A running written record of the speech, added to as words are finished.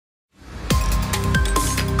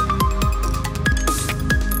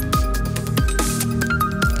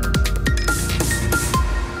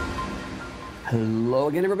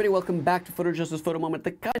again, everybody, welcome back to PhotoJoseph's Photo Moment,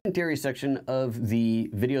 the commentary section of the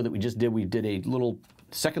video that we just did. We did a little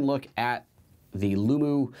second look at the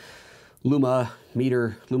Luma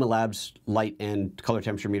Labs light and color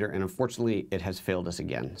temperature meter, and unfortunately, it has failed us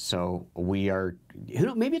again. So we are,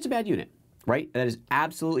 maybe it's a bad unit, right? That is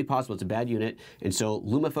absolutely possible. It's a bad unit. And so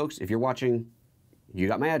Luma folks, if you're watching, you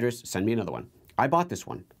got my address, send me another one. I bought this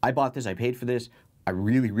one. I bought this, I paid for this. I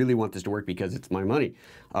really, really want this to work because it's my money.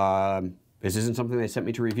 This isn't something they sent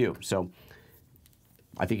me to review. So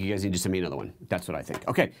I think you guys need to send me another one. That's what I think.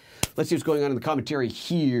 Okay, let's see what's going on in the commentary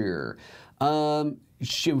here. So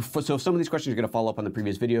some of these questions are going to follow up on the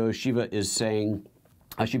previous video. Shiva is saying,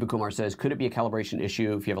 Shiva Kumar says, could it be a calibration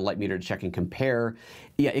issue if you have a light meter to check and compare?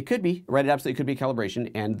 Yeah, it could be, right? It absolutely could be a calibration.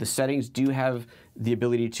 And the settings do have the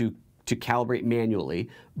ability to calibrate manually.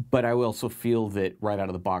 But I also feel that right out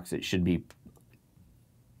of the box, it should be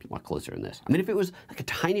a lot closer than this. I mean, if it was like a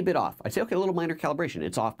tiny bit off, I'd say, okay, a little minor calibration.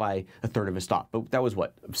 It's off by a third of a stop. But that was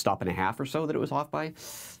what, a stop and a half or so that it was off by?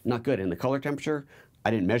 Not good. And the color temperature, I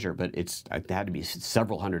didn't measure, but it had to be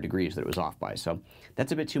several hundred degrees that it was off by. So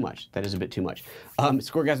that's a bit too much. That is a bit too much.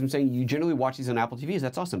 Scoregasm saying, you generally watch these on Apple TVs.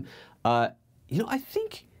 That's awesome. I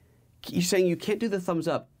think you're saying you can't do the thumbs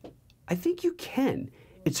up. I think you can.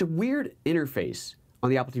 It's a weird interface on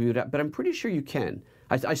the Apple TV, but I'm pretty sure you can.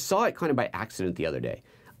 I saw it kind of by accident the other day.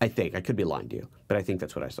 I think. I could be lying to you, but I think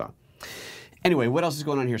that's what I saw. Anyway, what else is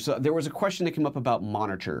going on here? So there was a question that came up about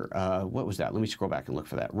monitor. What was that? Let me scroll back and look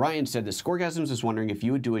for that. Ryan said that Scoregasms is wondering if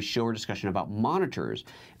you would do a show or discussion about monitors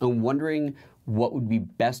and wondering what would be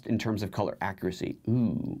best in terms of color accuracy.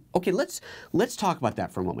 Ooh. Okay, let's talk about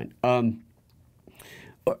that for a moment.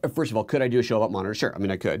 First of all, could I do a show about monitors? Sure. I mean,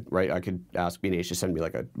 I could, right? I could ask B&H to send me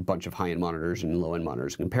like a bunch of high-end monitors and low-end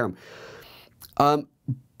monitors and compare them.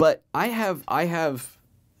 But I have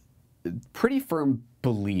pretty firm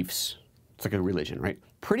beliefs. It's like a religion, right?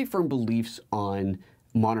 Pretty firm beliefs on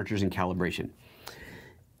monitors and calibration.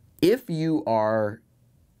 If you are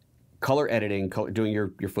color editing, doing your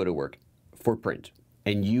photo work for print,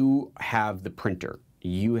 and you have the printer,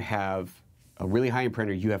 you have a really high-end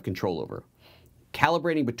printer you have control over,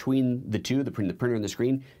 calibrating between the two, the printer and the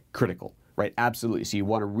screen, critical. Right, absolutely. So you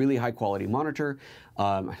want a really high quality monitor.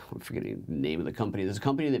 I'm forgetting the name of the company. There's a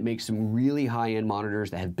company that makes some really high-end monitors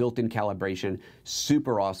that have built-in calibration.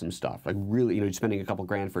 Super awesome stuff. Like really, you're spending a couple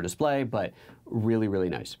grand for a display, but really, really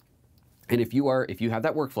nice. And if you have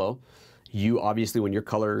that workflow, you obviously, when you're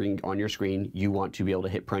coloring on your screen, you want to be able to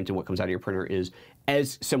hit print, and what comes out of your printer is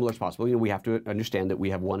as similar as possible. We have to understand that we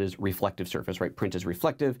have one is reflective surface, right? Print is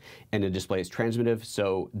reflective, and a display is transmittive.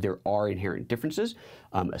 So there are inherent differences,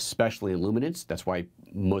 especially in luminance. That's why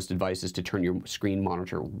most advice is to turn your screen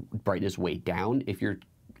monitor brightness way down if you're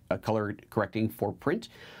color correcting for print.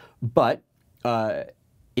 But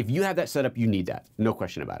if you have that set up, you need that, no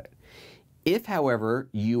question about it. If, however,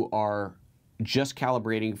 you are just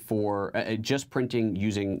calibrating for, just printing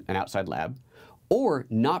using an outside lab, or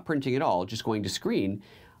not printing at all, just going to screen,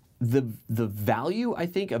 the value, I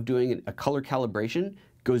think, of doing a color calibration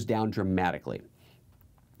goes down dramatically.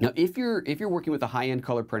 Now, if you're working with a high-end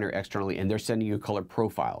color printer externally and they're sending you color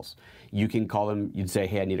profiles, you can call them, you'd say,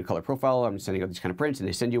 hey, I need a color profile, I'm sending out these kind of prints, and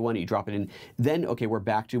they send you one, you drop it in, then, okay, we're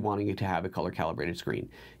back to wanting it to have a color calibrated screen.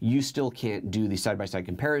 You still can't do the side-by-side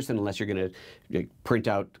comparison unless you're gonna print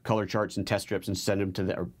out color charts and test strips and send them to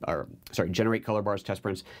the, generate color bars, test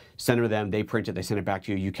prints, send them to them, they print it, they send it back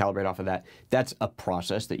to you, you calibrate off of that. That's a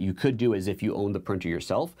process that you could do as if you own the printer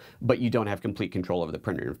yourself, but you don't have complete control over the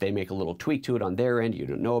printer. If they make a little tweak to it on their end, you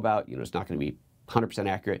don't know about, it's not gonna be 100%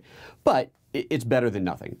 accurate, but it's better than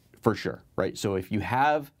nothing. For sure, right? So if you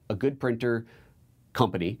have a good printer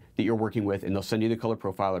company that you're working with and they'll send you the color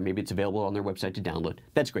profile, or maybe it's available on their website to download,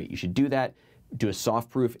 that's great. You should do that, do a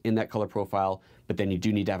soft proof in that color profile, but then you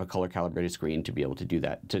do need to have a color calibrated screen to be able to do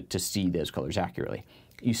that, to see those colors accurately.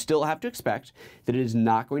 You still have to expect that it is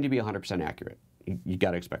not going to be 100% accurate. You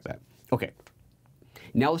got to expect that. Okay,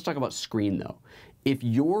 now let's talk about screen though. If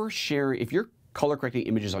you're color correcting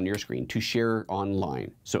images on your screen to share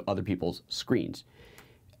online, so other people's screens,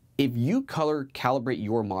 if you color calibrate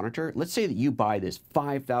your monitor, let's say that you buy this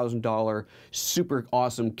 $5,000 super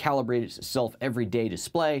awesome calibrated itself everyday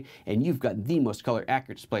display, and you've got the most color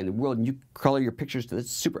accurate display in the world, and you color your pictures to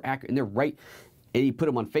this super accurate, and they're right, and you put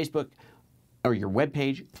them on Facebook or your web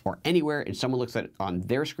page or anywhere, and someone looks at it on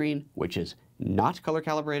their screen, which is not color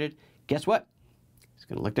calibrated, guess what? It's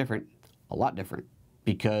going to look different, a lot different,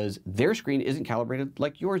 because their screen isn't calibrated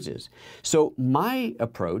like yours is. So my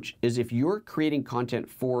approach is, if you're creating content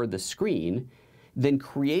for the screen, then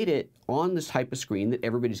create it on this type of screen that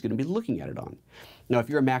everybody's going to be looking at it on. Now, if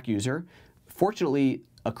you're a Mac user, fortunately,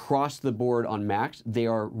 across the board on Macs, they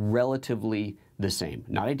are relatively the same.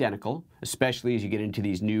 Not identical, especially as you get into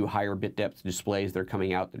these new higher bit depth displays that are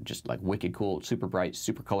coming out. They're just like wicked cool, super bright,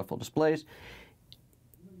 super colorful displays.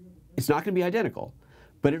 It's not going to be identical,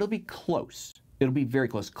 but it'll be close. It'll be very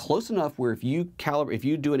close. Close enough where if you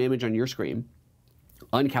do an image on your screen,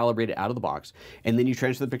 uncalibrate it out of the box, and then you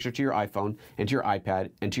transfer the picture to your iPhone and to your iPad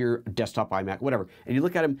and to your desktop iMac, whatever, and you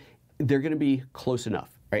look at them, they're going to be close enough,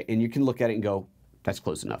 right? And you can look at it and go, that's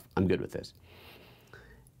close enough. I'm good with this.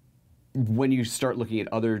 When you start looking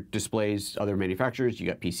at other displays, other manufacturers, you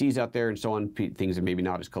got PCs out there and so on, things that maybe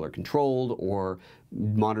not as color controlled, or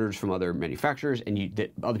monitors from other manufacturers and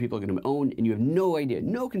that other people are going to own, and you have no idea,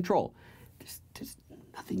 no control. There's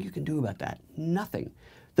nothing you can do about that. Nothing.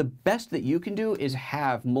 The best that you can do is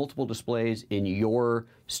have multiple displays in your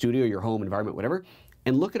studio, your home environment, whatever,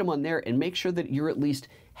 and look at them on there and make sure that you're at least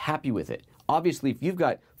happy with it. Obviously, if you've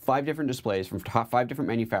got 5 different displays from 5 different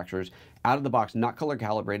manufacturers, out of the box, not color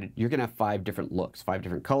calibrated, you're going to have 5 different looks, 5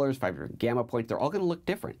 different colors, 5 different gamma points. They're all going to look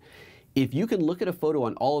different. If you can look at a photo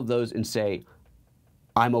on all of those and say,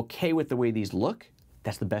 I'm okay with the way these look,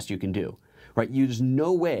 that's the best you can do, right? There's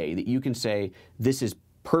no way that you can say, this is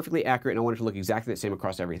perfectly accurate and I want it to look exactly the same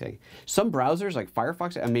across everything. Some browsers like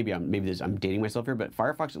Firefox, and maybe I'm dating myself here, but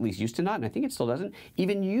Firefox at least used to not, and I think it still doesn't,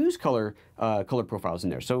 even use color profiles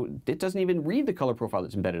in there. So it doesn't even read the color profile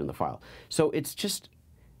that's embedded in the file. So it's just,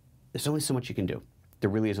 there's only so much you can do. There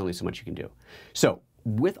really is only so much you can do. So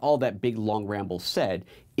with all that big long ramble said,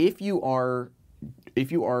 if you are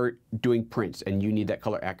doing prints and you need that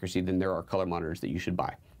color accuracy, then there are color monitors that you should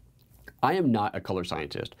buy. I am not a color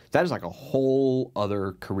scientist. That is like a whole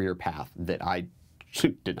other career path that I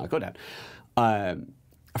did not go down.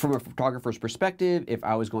 From a photographer's perspective, if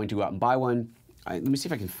I was going to go out and buy one, let me see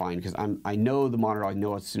if I can find, because I know the monitor. I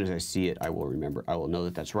know as soon as I see it, I will remember. I will know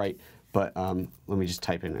that that's right. But let me just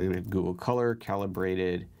type in. I'm going to Google color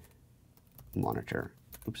calibrated monitor.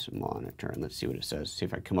 Oops, monitor, and let's see what it says. See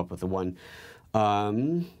if I come up with the one.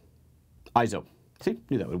 ISO. See,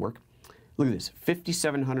 knew that would work. Look at this,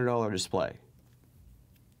 $5,700 display.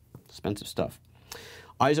 Expensive stuff.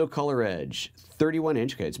 ISO color edge, 31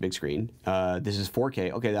 inch. Okay, it's a big screen. This is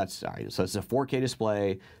 4K. Okay, that's all right. So it's a 4K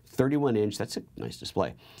display, 31 inch. That's a nice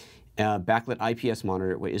display. Backlit IPS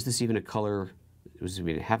monitor. Wait, is this even a color? We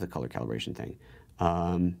didn't have the color calibration thing.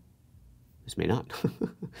 This may not.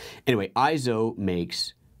 Anyway, ISO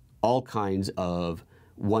makes all kinds of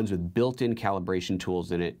ones with built-in calibration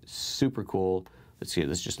tools in it. Super cool. Let's see,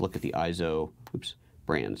 let's just look at the ISO, oops,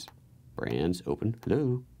 brands. Brands, open,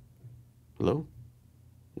 hello, hello,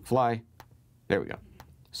 fly, there we go.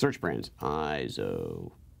 Search brands,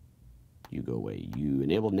 ISO, you go away. You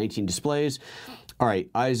enabled 19 displays. All right,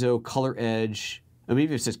 ISO, color edge, maybe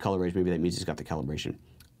if it says color edge, maybe that means it's got the calibration.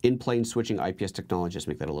 In-plane switching IPS technology, let's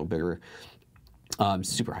make that a little bigger.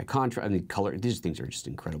 Super high contrast, I mean, color, these things are just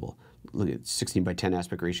incredible. Look at 16 by 10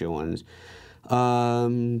 aspect ratio ones.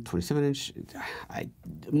 27 inch,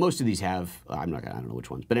 most of these have, I don't know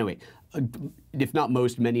which ones, but anyway, if not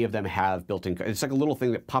most, many of them have built-in, it's like a little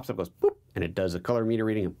thing that pops up, goes boop, and it does a color meter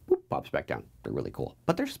reading and boop, pops back down. They're really cool,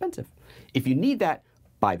 but they're expensive. If you need that,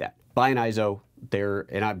 buy that. Buy an ISO.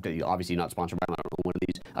 And I'm obviously not sponsored by them. I don't own one of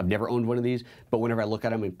these. I've never owned one of these, but whenever I look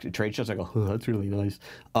at them in trade shows, I go, oh, that's really nice.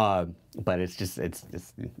 But it's just,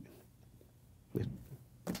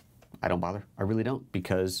 I don't bother. I really don't,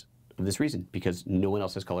 because of this reason, because no one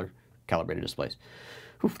else has color calibrated displays.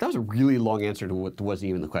 Oof, that was a really long answer to what wasn't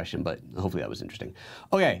even the question, but hopefully that was interesting.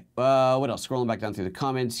 Okay, what else? Scrolling back down through the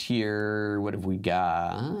comments here, what have we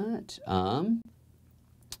got?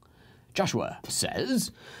 Joshua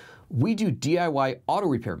says, we do DIY auto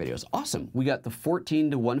repair videos. Awesome. We got the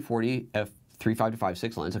 14 to 140 f3.5 to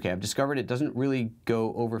 5.6 lens. Okay, I've discovered it doesn't really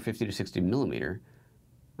go over 50 to 60 millimeter.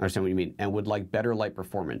 I understand what you mean. And would like better light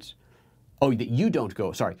performance. Oh, that you don't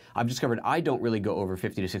go, sorry. I've discovered I don't really go over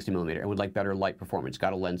 50 to 60 millimeter and would like better light performance.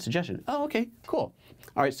 Got a lens suggestion. Oh, okay, cool.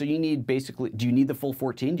 All right, so you need basically, do you need the full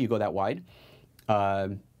 14? Do you go that wide?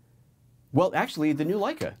 Well, actually, the new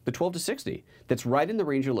Leica, the 12 to 60, that's right in the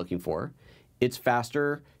range you're looking for. It's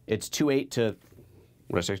faster. It's 2.8 to,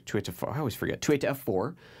 what did I say? 2.8 to 4, I always forget. 2.8 to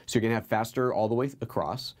f4, so you're gonna have faster all the way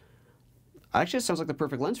across. Actually, it sounds like the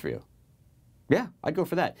perfect lens for you. Yeah, I'd go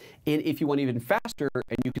for that. And if you want even faster,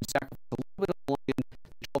 and you can sacrifice a little bit of line,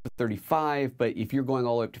 12 to 35, but if you're going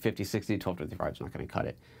all the way up to 50, 60, 12 to 35 is not gonna cut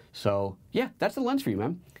it. So yeah, that's the lens for you,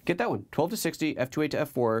 man. Get that one, 12 to 60, f2.8 to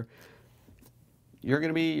f4. You're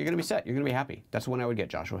gonna be set. You're gonna be happy. That's the one I would get,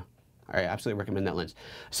 Joshua. I absolutely recommend that lens.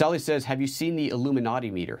 Sally says, have you seen the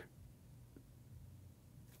Illuminati meter?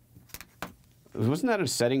 Wasn't that a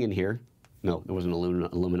setting in here? No, it wasn't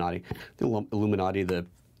Illuminati. The Illuminati, the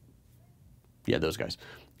Yeah, those guys.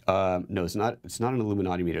 No, it's not. It's not an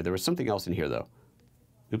Illuminati meter. There was something else in here though.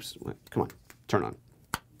 Oops. Come on. Turn on.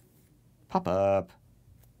 Pop up.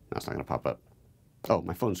 No, it's not going to pop up. Oh,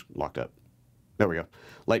 my phone's locked up. There we go.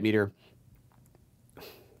 Light meter.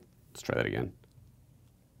 Let's try that again.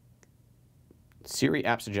 Siri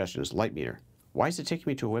app suggestions, light meter. Why is it taking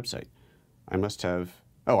me to a website? I must have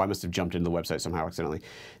jumped into the website somehow accidentally.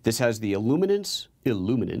 This has the Illuminance,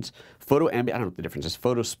 photo ambient, I don't know what the difference is,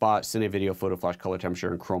 photo spot, cine video, photo flash, color temperature,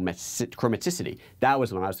 and chromaticity. That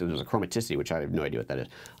was when I was doing, there was a chromaticity, which I have no idea what that is.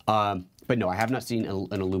 But no, I have not seen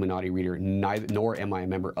an Illuminati reader, nor am I a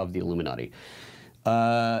member of the Illuminati.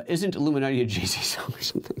 Isn't Illuminati a Jay-Z song or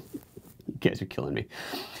something? You guys are killing me.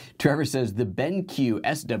 Trevor says, the BenQ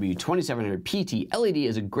SW2700 PT LED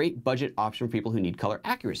is a great budget option for people who need color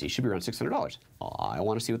accuracy. Should be around $600. I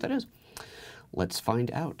want to see what that is. Let's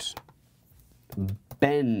find out.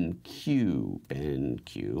 BenQ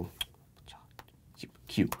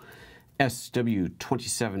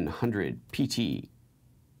SW2700 PT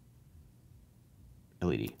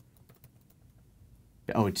LED.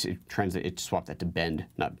 Oh, it swapped that to bend,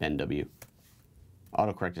 not BenW.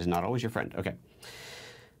 Autocorrect is not always your friend. Okay.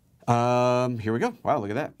 Here we go. Wow,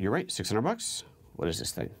 look at that. You're right. $600. What is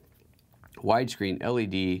this thing? Widescreen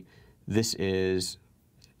LED. This is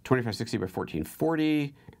 2560 by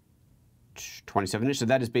 1440, 27 inch. So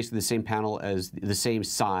that is basically the same panel as the same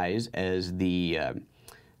size as the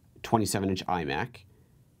 27 inch iMac.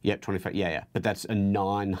 Yep, 25. Yeah. But that's a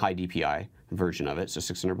non-high DPI version of it. So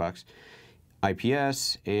 $600.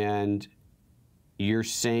 IPS, and you're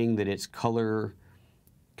saying that it's color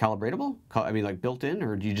calibratable? I mean, like built in,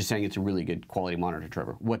 or are you just saying it's a really good quality monitor,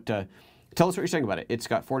 Trevor? Tell us what you're saying about it. It's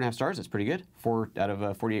got 4.5 stars. That's pretty good. 4 out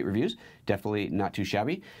of 48 reviews. Definitely not too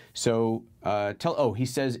shabby. So he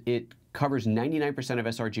says it covers 99% of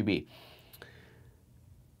sRGB.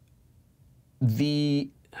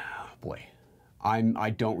 I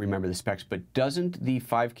don't remember the specs, but doesn't the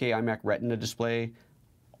 5K iMac Retina display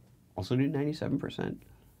also do 97%?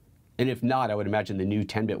 And if not, I would imagine the new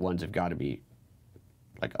 10-bit ones have got to be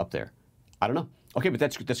like up there. I don't know. Okay, but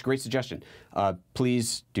that's a great suggestion.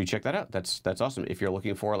 Please do check that out. That's awesome. If you're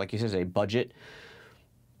looking for, like he says, a budget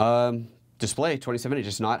display, 27 inch.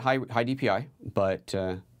 It's not high DPI, but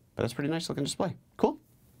that's a pretty nice looking display. Cool.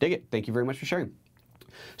 Dig it. Thank you very much for sharing.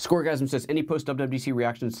 Scoregasm says, any post-WWDC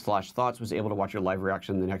reactions/thoughts? Was able to watch your live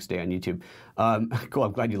reaction the next day on YouTube. Cool,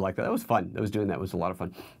 I'm glad you liked that. That was fun. Doing that was a lot of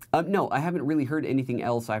fun. No, I haven't really heard anything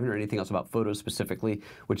else. I haven't heard anything else about photos specifically,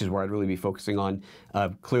 which is where I'd really be focusing on.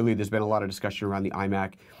 Clearly, there's been a lot of discussion around the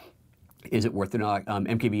iMac. Is it worth it or not?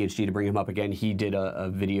 MKBHD, to bring him up again, he did a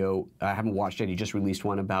video. I haven't watched it. He just released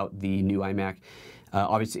one about the new iMac.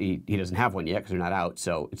 Obviously, he doesn't have one yet because they're not out,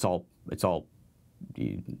 so it's all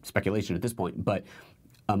speculation at this point. But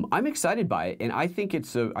I'm excited by it, and I think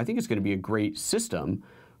it's going to be a great system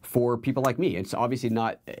for people like me. It's obviously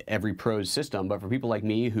not every pro's system, but for people like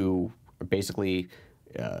me who are basically,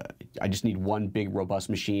 I just need one big robust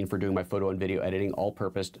machine for doing my photo and video editing,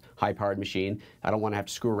 all-purpose, high-powered machine. I don't want to have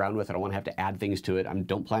to screw around with it. I don't want to have to add things to it. I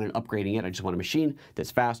don't plan on upgrading it. I just want a machine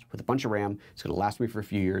that's fast with a bunch of RAM. It's going to last me for a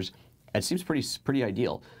few years. It seems pretty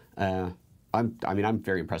ideal. I'm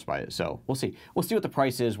very impressed by it. So we'll see. We'll see what the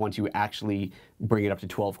price is once you actually bring it up to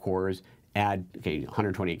 12 cores. Add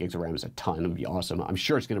 128 gigs of RAM is a ton. It'd be awesome. I'm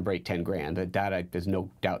sure it's going to break 10 grand. There's no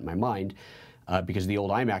doubt in my mind, because the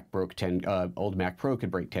old iMac broke 10. Old Mac Pro could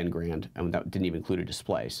break 10 grand, and that didn't even include a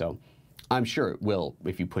display. So I'm sure it will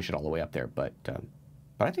if you push it all the way up there. But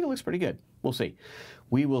I think it looks pretty good. We'll see.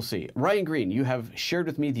 We will see. Ryan Green, you have shared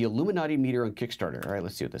with me the Illuminati meter on Kickstarter. All right,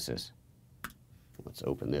 let's see what this is. Let's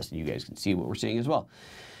open this, and you guys can see what we're seeing as well.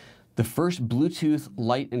 The first Bluetooth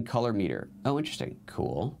light and color meter. Oh, interesting.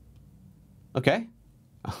 Cool. Okay.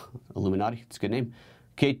 Illuminati. It's a good name.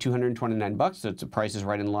 Okay, $229. So the price is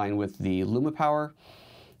right in line with the LumaPower.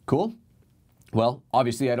 Cool. Well,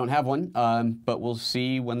 obviously I don't have one, but we'll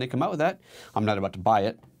see when they come out with that. I'm not about to buy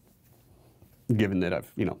it, given that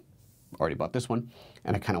I've already bought this one,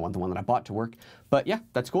 and I kind of want the one that I bought to work. But yeah,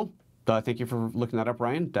 that's cool. Thank you for looking that up,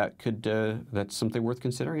 Ryan. That's something worth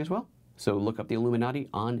considering as well. So look up the Illuminati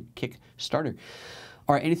on Kickstarter.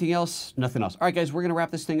 All right, anything else? Nothing else. All right, guys, we're going to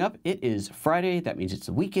wrap this thing up. It is Friday. That means it's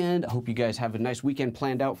the weekend. I hope you guys have a nice weekend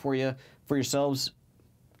planned out for yourselves.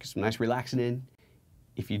 Get some nice relaxing in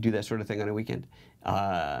if you do that sort of thing on a weekend.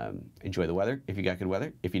 Enjoy the weather if you got good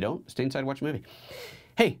weather. If you don't, stay inside and watch a movie.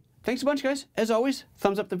 Hey, thanks a bunch, guys. As always,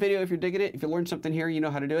 thumbs up the video if you're digging it. If you learned something here, you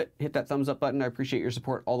know how to do it. Hit that thumbs up button. I appreciate your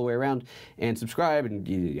support all the way around. And subscribe and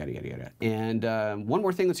yada, yada, yada. And one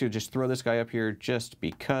more thing. Let's just throw this guy up here just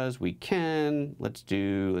because we can. Let's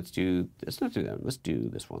not do that. Let's do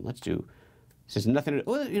this one. Let's do This has nothing to,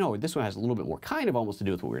 well, you know, this one has a little bit more kind of almost to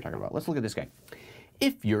do with what we were talking about. Let's look at this guy.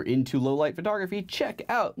 If you're into low light photography, check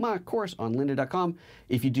out my course on lynda.com.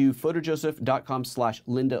 If you do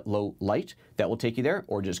photojoseph.com/lynda-low-light, that will take you there,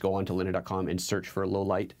 or just go on to lynda.com and search for low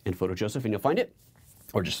light and PhotoJoseph and you'll find it.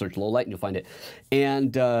 Or just search low light and you'll find it.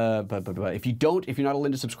 And but if you're not a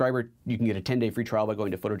Lynda subscriber, you can get a 10-day free trial by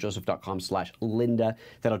going to photojoseph.com/lynda.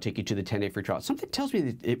 That'll take you to the 10-day free trial. Something tells me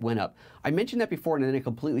that it went up. I mentioned that before and then I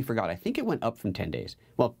completely forgot. I think it went up from 10 days.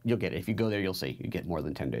 Well, you'll get it. If you go there, you'll see. You get more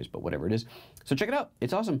than 10 days, but whatever it is. So check it out.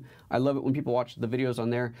 It's awesome. I love it when people watch the videos on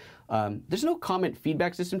there. There's no comment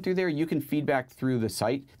feedback system through there. You can feedback through the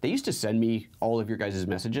site. They used to send me all of your guys'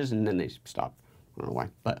 messages and then they stopped. I don't know why,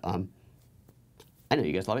 but I know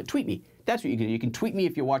you guys love it. Tweet me. That's what you can do. You can tweet me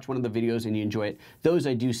if you watch one of the videos and you enjoy it. Those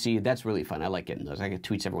I do see. That's really fun. I like getting those. I get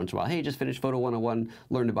tweets every once in a while. Hey, just finished Photo 101.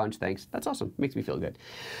 Learned a bunch. Thanks. That's awesome. Makes me feel good.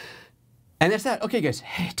 And that's that. Okay, guys.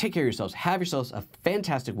 Take care of yourselves. Have yourselves a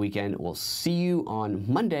fantastic weekend. We'll see you on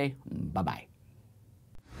Monday. Bye-bye.